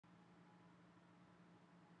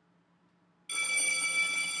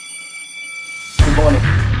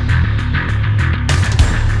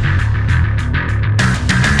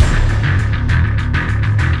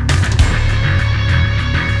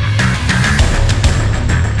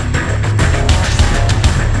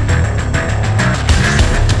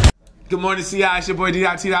Good morning, CI. It's your boy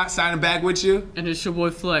D.T. signing back with you. And it's your boy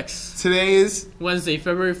Flex. Today is Wednesday,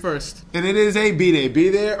 February 1st. And it is a B-Day. Be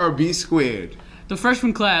there or be squared. The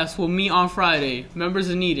freshman class will meet on Friday. Members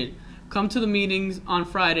are needed. Come to the meetings on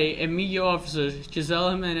Friday and meet your officers, Giselle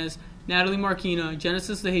Jimenez, Natalie Marquina,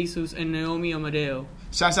 Genesis De Jesus, and Naomi Amadeo.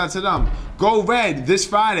 Shouts out to them. Go red this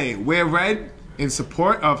Friday. Wear red in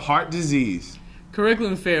support of heart disease.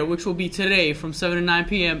 Curriculum fair, which will be today from 7 to 9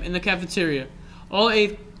 p.m. in the cafeteria. All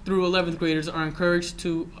 8th through 11th graders are encouraged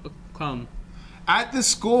to come. At the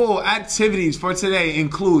school, activities for today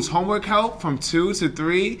includes homework help from 2 to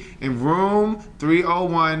 3 in room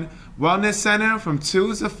 301, wellness center from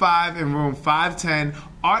 2 to 5 in room 510,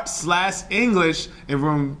 art/English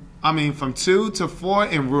in from 2 to 4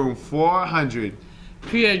 in room 400.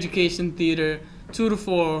 Pre-education theater 2 to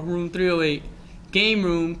 4, room 308. Game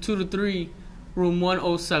room 2 to 3, room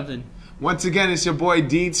 107. Once again, it's your boy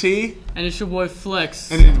DT. And it's your boy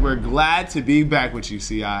Flex. And we're glad to be back with you,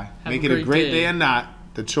 CI. Make it a great day or not.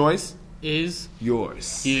 The choice is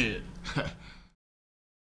yours. Yeah.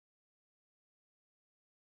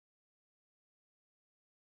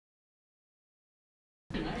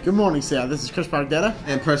 Good morning, CI. This is Chris Pargetta.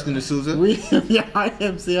 And Preston D'Souza. We I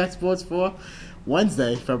am CI Sports for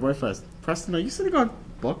Wednesday, February 1st. Preston, are you sitting on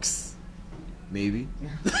books? Maybe.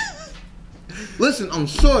 Listen, I'm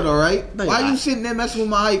short, alright? No, Why are you sitting there messing with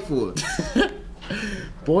my height for?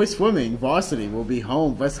 Boys swimming varsity will be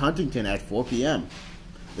home West Huntington at 4 p.m.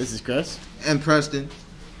 This is Chris. And Preston.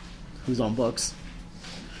 Who's on books.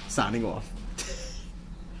 Signing off.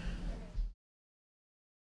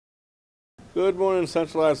 Good morning,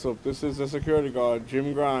 Central Islip. This is the security guard,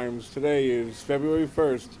 Jim Grimes. Today is February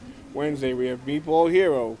 1st, Wednesday. We have Meatball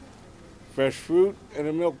Hero, fresh fruit, and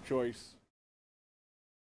a milk choice.